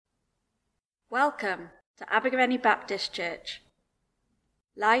Welcome to Abergavenny Baptist Church.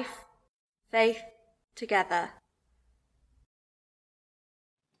 Life, faith, together.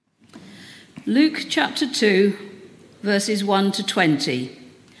 Luke chapter 2, verses 1 to 20.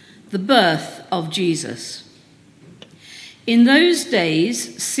 The birth of Jesus. In those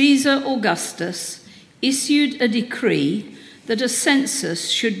days, Caesar Augustus issued a decree that a census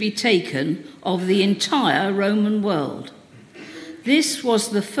should be taken of the entire Roman world. This was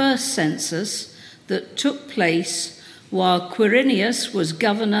the first census that took place while Quirinius was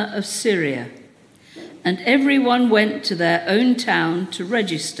governor of Syria, and everyone went to their own town to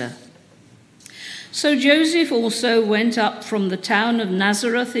register. So Joseph also went up from the town of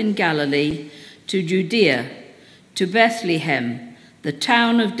Nazareth in Galilee to Judea, to Bethlehem, the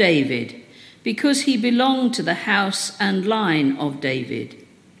town of David, because he belonged to the house and line of David.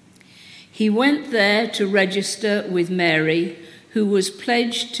 He went there to register with Mary, who was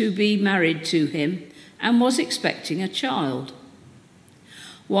pledged to be married to him and was expecting a child.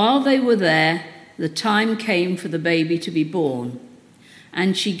 While they were there, the time came for the baby to be born,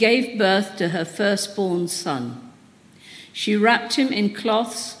 and she gave birth to her firstborn son. She wrapped him in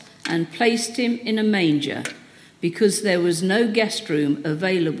cloths and placed him in a manger, because there was no guest room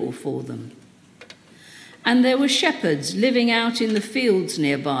available for them. And there were shepherds living out in the fields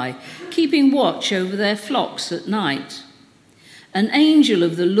nearby, keeping watch over their flocks at night. An angel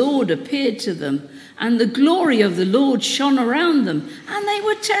of the Lord appeared to them, and the glory of the Lord shone around them, and they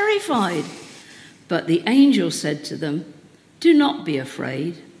were terrified. But the angel said to them, "Do not be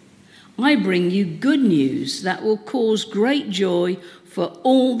afraid. I bring you good news that will cause great joy for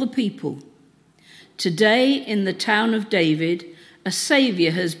all the people. Today in the town of David, a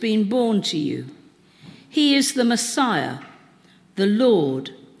Saviour has been born to you. He is the Messiah, the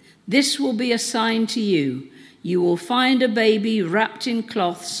Lord. This will be a sign to you. You will find a baby wrapped in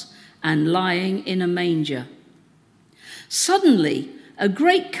cloths and lying in a manger." Suddenly, a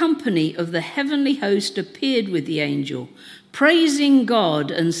great company of the heavenly host appeared with the angel, praising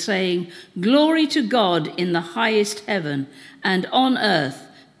God and saying, "Glory to God in the highest heaven, and on earth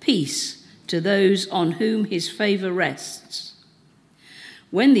peace to those on whom his favour rests."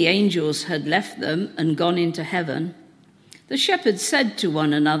 When the angels had left them and gone into heaven, the shepherds said to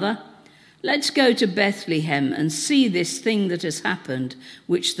one another, "Let's go to Bethlehem and see this thing that has happened,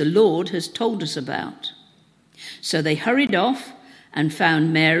 which the Lord has told us about." So they hurried off and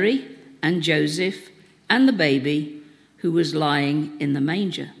found Mary and Joseph and the baby, who was lying in the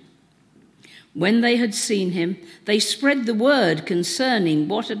manger. When they had seen him, they spread the word concerning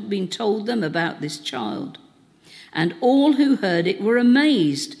what had been told them about this child. And all who heard it were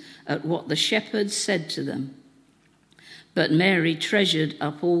amazed at what the shepherds said to them. But Mary treasured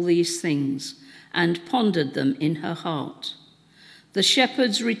up all these things and pondered them in her heart. The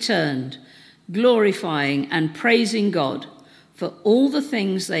shepherds returned, glorifying and praising God for all the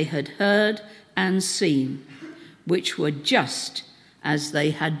things they had heard and seen, which were just as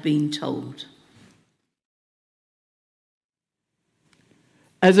they had been told.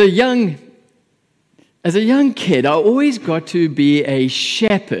 As a young kid, I always got to be a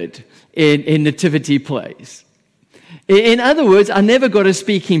shepherd in nativity plays. In other words, I never got a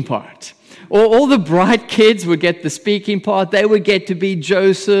speaking part. All the bright kids would get the speaking part. They would get to be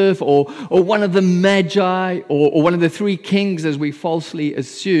Joseph or one of the Magi or one of the three kings, as we falsely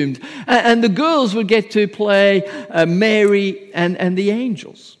assumed. And the girls would get to play Mary and the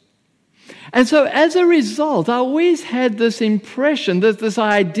angels. And so as a result, I always had this impression, this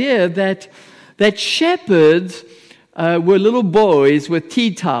idea that shepherds were little boys with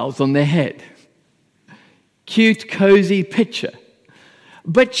tea towels on their head. Cute, cozy picture.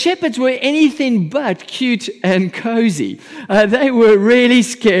 But shepherds were anything but cute and cozy. They were really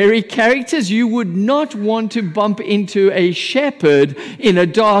scary characters. You would not want to bump into a shepherd in a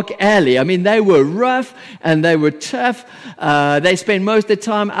dark alley. I mean, they were rough and they were tough. They spent most of the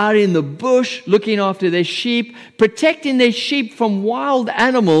time out in the bush looking after their sheep, protecting their sheep from wild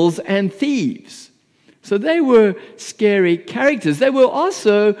animals and thieves. So they were scary characters. They were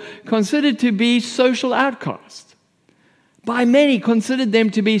also considered to be social outcasts. By many, considered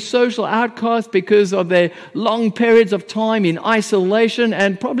them to be social outcasts because of their long periods of time in isolation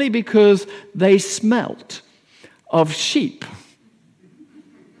and probably because they smelt of sheep.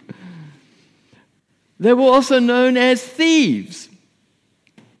 They were also known as thieves.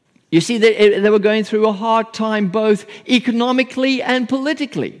 You see, they were going through a hard time both economically and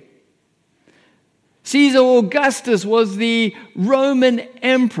politically. Caesar Augustus was the Roman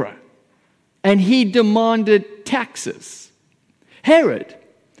emperor, and he demanded taxes. Herod,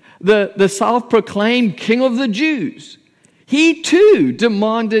 the self-proclaimed king of the Jews, he too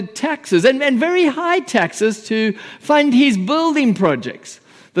demanded taxes, and very high taxes, to fund his building projects,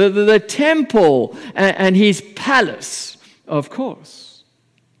 the temple and his palace, of course.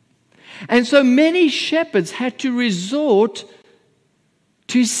 And so many shepherds had to resort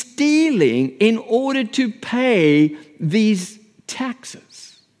to stealing in order to pay these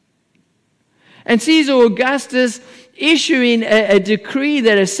taxes. And Caesar Augustus issuing a decree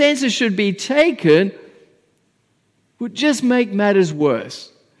that a census should be taken would just make matters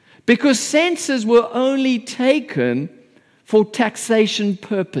worse, because censuses were only taken for taxation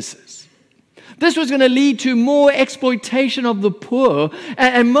purposes. This was going to lead to more exploitation of the poor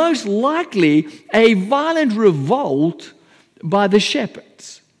and most likely a violent revolt by the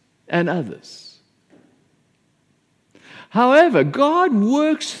shepherds and others. However, God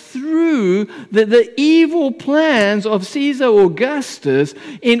works through the evil plans of Caesar Augustus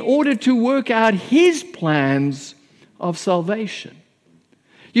in order to work out his plans of salvation.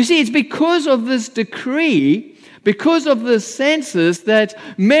 You see, it's because of this decree, because of the census, that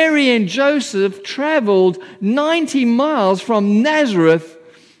Mary and Joseph traveled 90 miles from Nazareth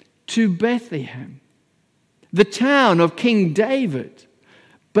to Bethlehem, the town of King David,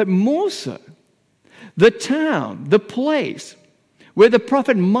 but more so, the town, the place where the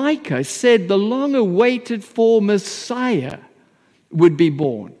prophet Micah said the long-awaited for Messiah would be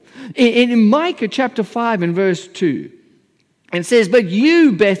born. In Micah chapter 5 and verse 2, it says, "But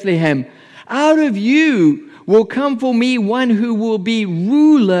you, Bethlehem, out of you will come for me one who will be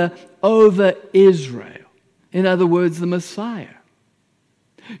ruler over Israel." In other words, the Messiah.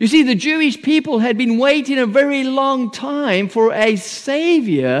 You see, the Jewish people had been waiting a very long time for a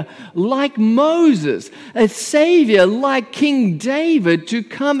Savior like Moses, a Savior like King David, to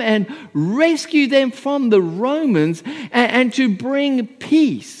come and rescue them from the Romans and to bring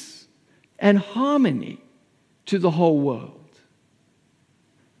peace and harmony to the whole world.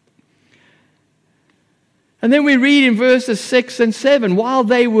 And then we read in verses 6 and 7, while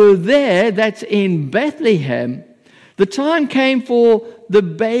they were there, that's in Bethlehem, the time came for the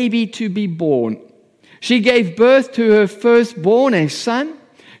baby to be born. She gave birth to her firstborn, a son.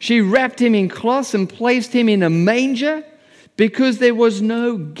 She wrapped him in cloths and placed him in a manger because there was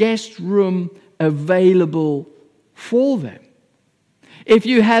no guest room available for them. If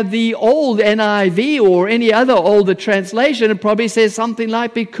you have the old NIV or any other older translation, it probably says something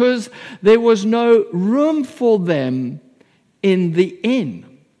like, because there was no room for them in the inn.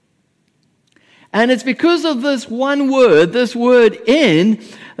 And it's because of this one word, this word "in,"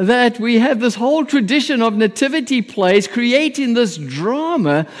 that we have this whole tradition of nativity plays creating this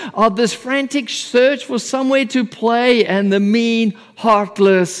drama of this frantic search for somewhere to play and the mean,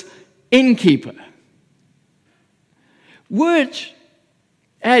 heartless innkeeper, which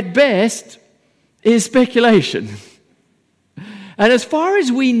at best is speculation. And as far as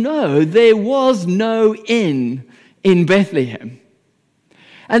we know, there was no inn in Bethlehem.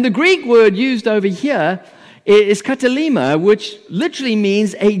 And the Greek word used over here is katalima, which literally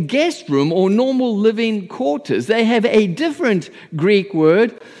means a guest room or normal living quarters. They have a different Greek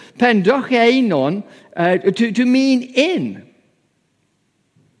word, pandocheinon, to mean inn.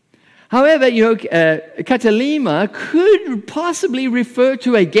 However, katalima could possibly refer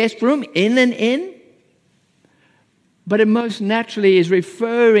to a guest room in an inn, but it most naturally is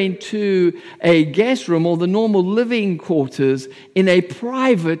referring to a guest room or the normal living quarters in a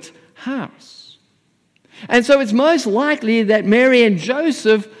private house. And so it's most likely that Mary and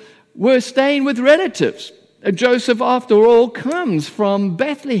Joseph were staying with relatives. Joseph, after all, comes from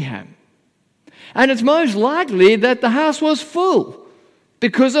Bethlehem. And it's most likely that the house was full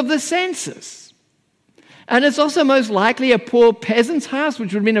because of the census. And it's also most likely a poor peasant's house,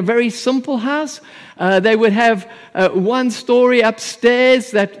 which would have been a very simple house. They would have one story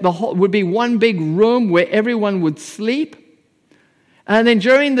upstairs that would be one big room where everyone would sleep. And then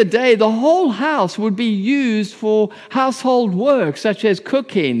during the day, the whole house would be used for household work, such as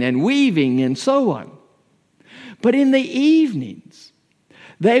cooking and weaving and so on. But in the evenings,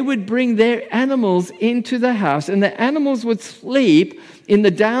 they would bring their animals into the house, and the animals would sleep in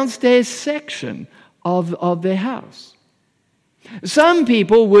the downstairs section of their house. Some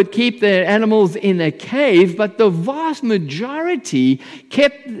people would keep their animals in a cave, but the vast majority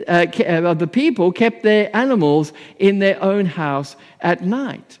of the people kept their animals in their own house at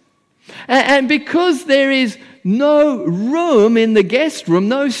night. And because there is no room in the guest room,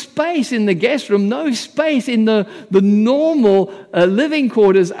 no space in the guest room, no space in the normal living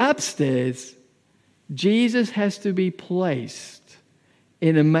quarters upstairs, Jesus has to be placed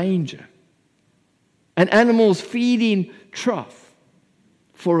in a manger, an animal's feeding trough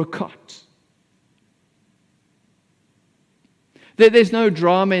for a cot. There's no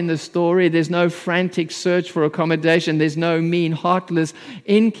drama in the story. There's no frantic search for accommodation. There's no mean, heartless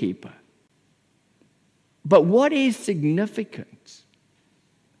innkeeper. But what is significant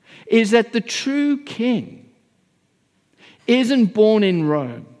is that the true king isn't born in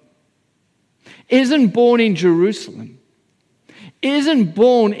Rome, isn't born in Jerusalem, isn't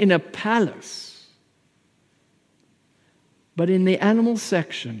born in a palace, but in the animal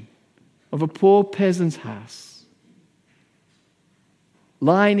section of a poor peasant's house,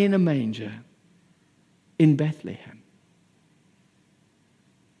 lying in a manger in Bethlehem.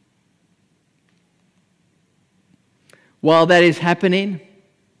 While that is happening,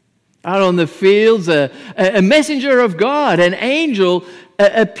 out on the fields, a messenger of God, an angel,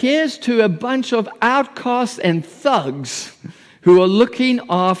 appears to a bunch of outcasts and thugs who are looking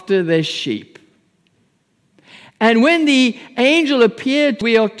after their sheep. And when the angel appeared,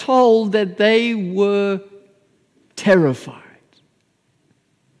 we are told that they were terrified.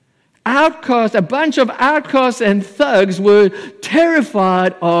 A bunch of outcasts and thugs were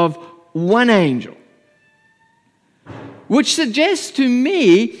terrified of one angel, which suggests to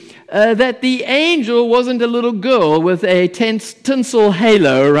me that the angel wasn't a little girl with a tinsel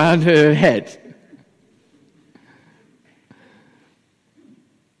halo around her head.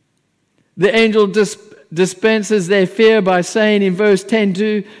 The angel dispenses their fear by saying in verse 10,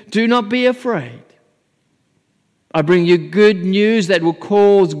 do not be afraid. I bring you good news that will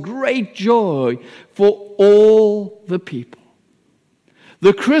cause great joy for all the people.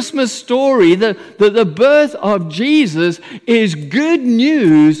 The Christmas story, the birth of Jesus, is good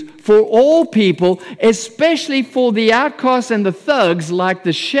news for all people, especially for the outcasts and the thugs like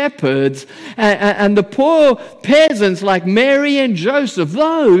the shepherds and the poor peasants like Mary and Joseph.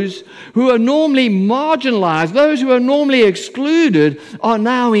 Those who are normally marginalized, those who are normally excluded, are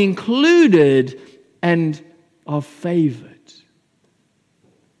now included and are favored.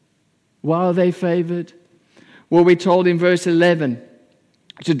 Why are they favored? Well, we're told in verse 11,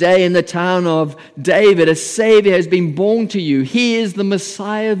 today in the town of David, a Savior has been born to you. He is the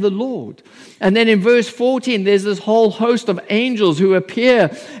Messiah, the Lord. And then in verse 14, there's this whole host of angels who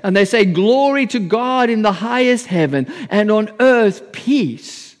appear and they say, glory to God in the highest heaven, and on earth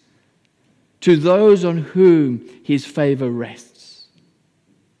peace to those on whom his favor rests.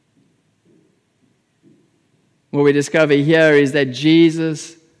 What we discover here is that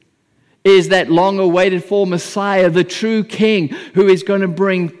Jesus is that long-awaited for Messiah, the true King, who is going to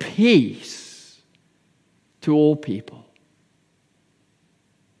bring peace to all people.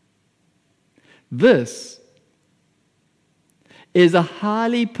 This is a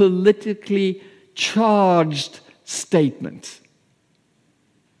highly politically charged statement.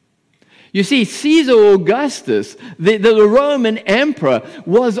 You see, Caesar Augustus, the Roman emperor,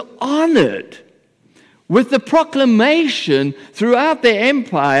 was honored with the proclamation throughout the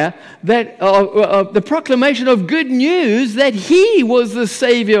empire that the proclamation of good news that he was the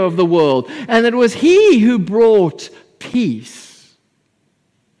Savior of the world and that it was he who brought peace.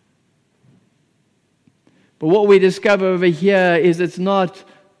 But what we discover over here is it's not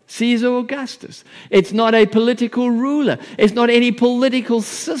Caesar Augustus. It's not a political ruler. It's not any political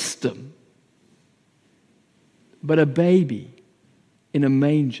system, but a baby in a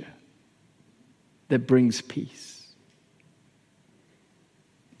manger that brings peace,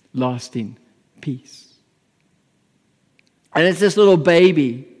 lasting peace. And it's this little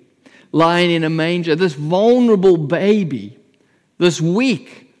baby lying in a manger, this vulnerable baby, this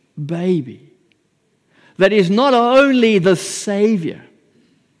weak baby, that is not only the Savior,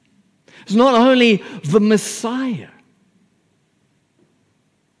 it's not only the Messiah,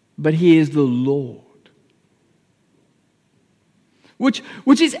 but he is the Lord.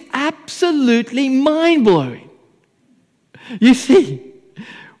 Which is absolutely mind-blowing. You see,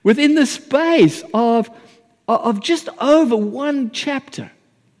 within the space of just over one chapter,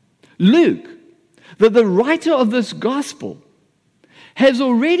 Luke, the writer of this gospel, has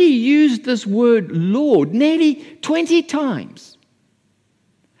already used this word Lord nearly 20 times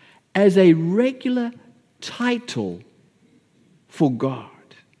as a regular title for God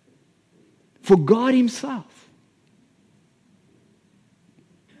himself.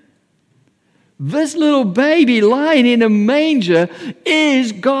 This little baby lying in a manger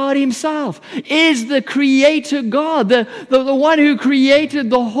is God himself, is the creator God, the one who created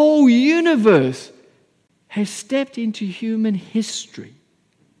the whole universe, has stepped into human history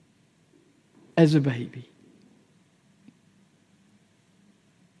as a baby.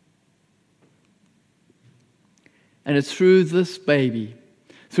 And it's through this baby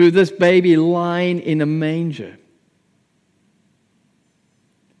lying in a manger,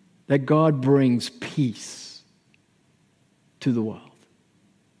 that God brings peace to the world.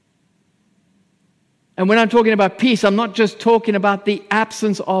 And when I'm talking about peace, I'm not just talking about the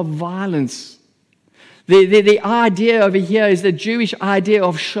absence of violence. The idea over here is the Jewish idea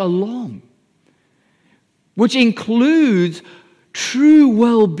of shalom, which includes true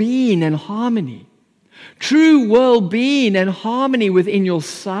well-being and harmony. True well-being and harmony within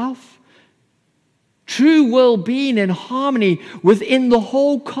yourself. True well-being and harmony within the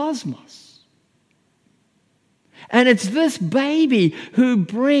whole cosmos. And it's this baby who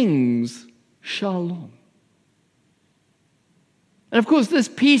brings shalom. And of course, this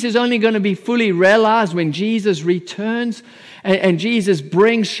peace is only going to be fully realized when Jesus returns and Jesus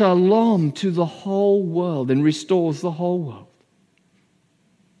brings shalom to the whole world and restores the whole world.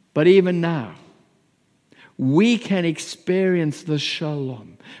 But even now, we can experience the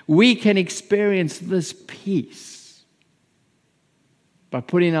shalom. We can experience this peace by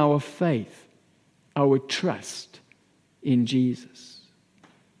putting our faith, our trust in Jesus.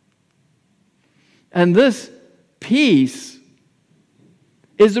 And this peace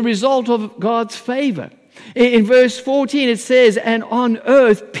is the result of God's favor. In verse 14 it says, "And on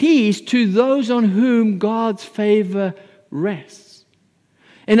earth peace to those on whom God's favor rests."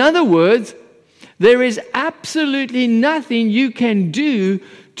 In other words, there is absolutely nothing you can do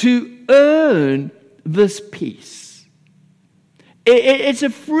to earn this peace. It's a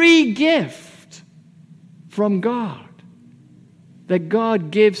free gift from God that God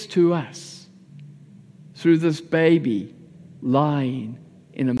gives to us through this baby lying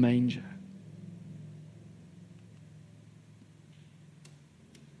in a manger.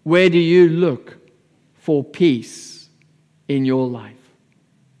 Where do you look for peace in your life?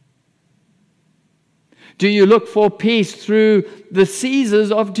 Do you look for peace through the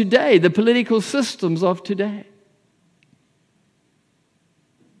Caesars of today, the political systems of today?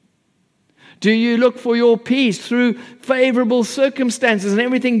 Do you look for your peace through favorable circumstances and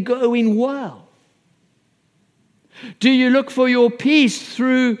everything going well? Do you look for your peace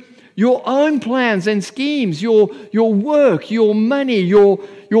through your own plans and schemes, your work, your money,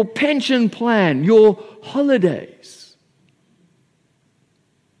 your pension plan, your holidays?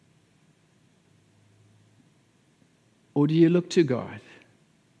 Or do you look to God?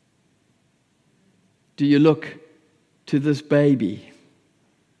 Do you look to this baby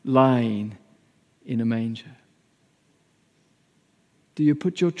lying in a manger? Do you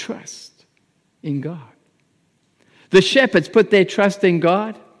put your trust in God? The shepherds put their trust in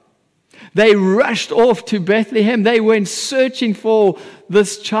God. They rushed off to Bethlehem. They went searching for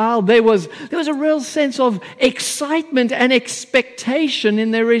this child. There was a real sense of excitement and expectation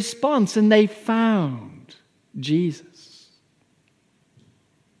in their response, and they found Jesus.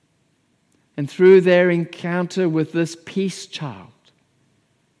 And through their encounter with this peace child,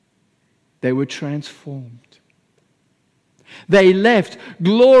 they were transformed. They left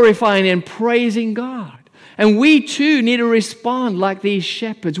glorifying and praising God. And we too need to respond like these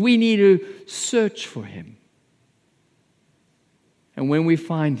shepherds. We need to search for Him. And when we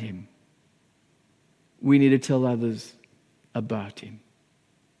find Him, we need to tell others about Him.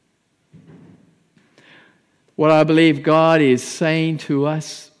 What I believe God is saying to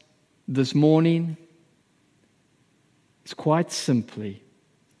us this morning is quite simply,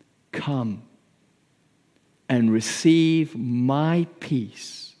 come and receive my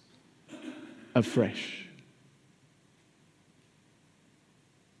peace afresh.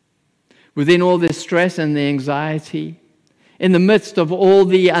 Within all this stress and the anxiety, in the midst of all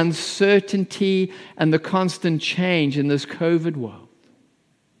the uncertainty and the constant change in this COVID world,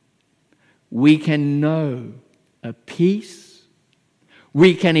 we can know a peace.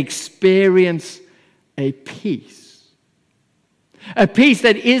 We can experience a peace. A peace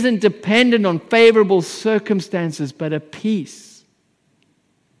that isn't dependent on favorable circumstances, but a peace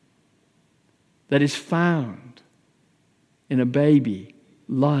that is found in a baby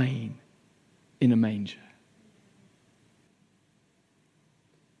lying in a manger.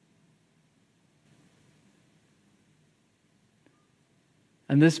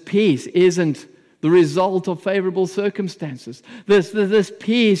 And this peace isn't the result of favorable circumstances. This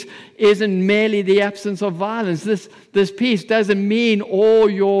peace isn't merely the absence of violence. This peace doesn't mean all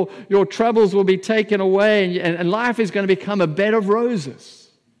your troubles will be taken away and life is going to become a bed of roses.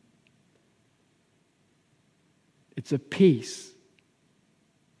 It's a peace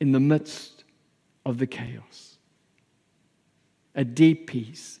in the midst of the chaos. A deep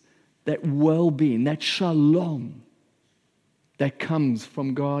peace, that well-being, that shalom that comes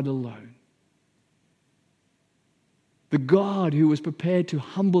from God alone. The God who was prepared to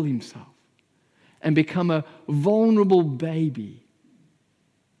humble Himself and become a vulnerable baby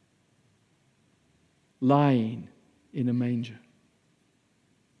lying in a manger?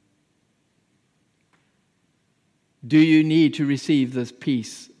 Do you need to receive this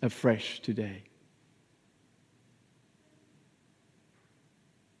peace afresh today?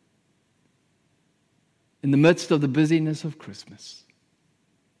 In the midst of the busyness of Christmas,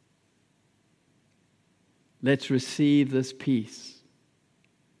 let's receive this peace.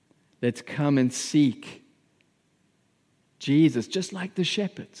 Let's come and seek Jesus, just like the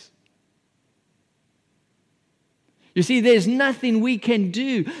shepherds. You see, there's nothing we can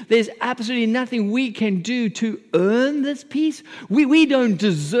do. There's absolutely nothing we can do to earn this peace. We don't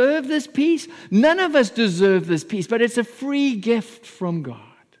deserve this peace. None of us deserve this peace, but it's a free gift from God.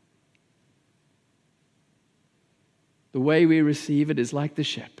 The way we receive it is like the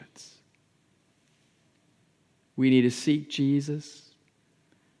shepherds. We need to seek Jesus.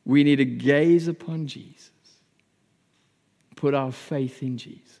 We need to gaze upon Jesus. Put our faith in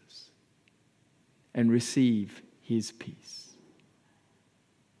Jesus and receive His peace.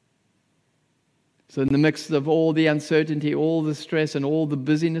 So in the midst of all the uncertainty, all the stress, and all the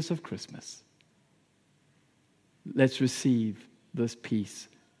busyness of Christmas, let's receive this peace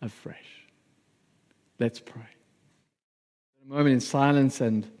afresh. Let's pray. A moment in silence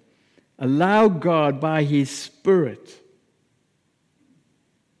and allow God by His Spirit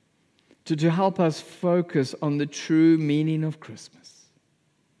to help us focus on the true meaning of Christmas.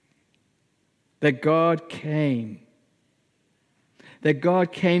 That God came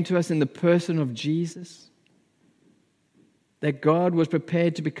to us in the person of Jesus. That God was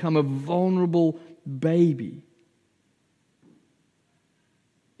prepared to become a vulnerable baby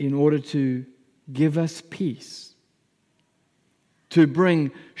in order to give us peace, to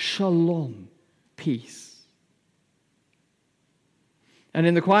bring shalom, peace. And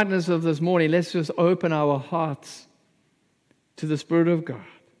in the quietness of this morning, let's just open our hearts to the Spirit of God.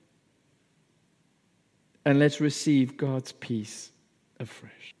 And let's receive God's peace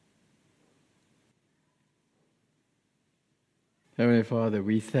afresh. Heavenly Father,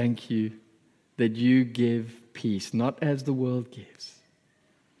 we thank you that you give peace, not as the world gives.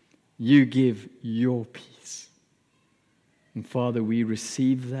 You give your peace. And Father, we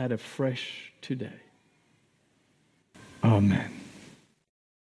receive that afresh today. Amen.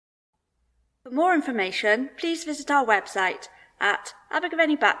 For more information, please visit our website at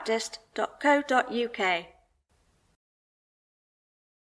abergavennybaptist.co.uk.